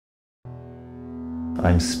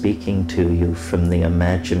I'm speaking to you from the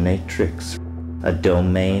Imaginatrix, a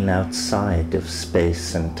domain outside of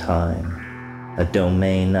space and time, a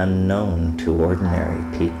domain unknown to ordinary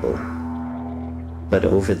people. But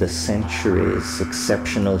over the centuries,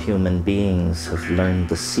 exceptional human beings have learned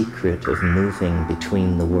the secret of moving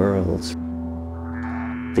between the worlds.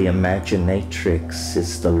 The Imaginatrix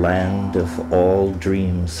is the land of all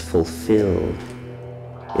dreams fulfilled.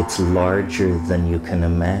 It's larger than you can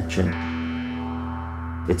imagine.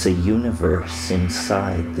 It's a universe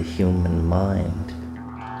inside the human mind,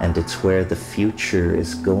 and it's where the future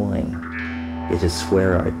is going. It is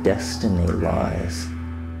where our destiny lies,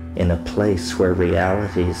 in a place where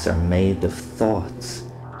realities are made of thoughts,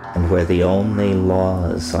 and where the only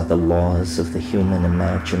laws are the laws of the human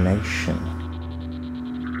imagination.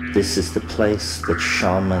 This is the place that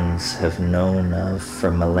shamans have known of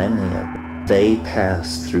for millennia. They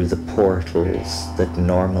pass through the portals that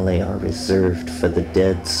normally are reserved for the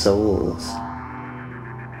dead souls,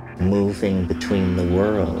 moving between the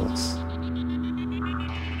worlds.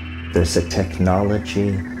 There's a technology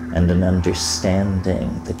and an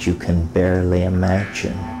understanding that you can barely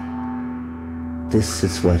imagine. This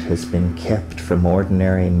is what has been kept from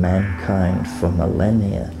ordinary mankind for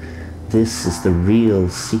millennia. This is the real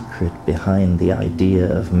secret behind the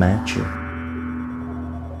idea of magic.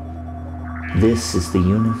 This is the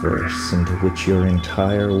universe into which your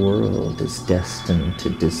entire world is destined to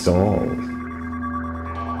dissolve.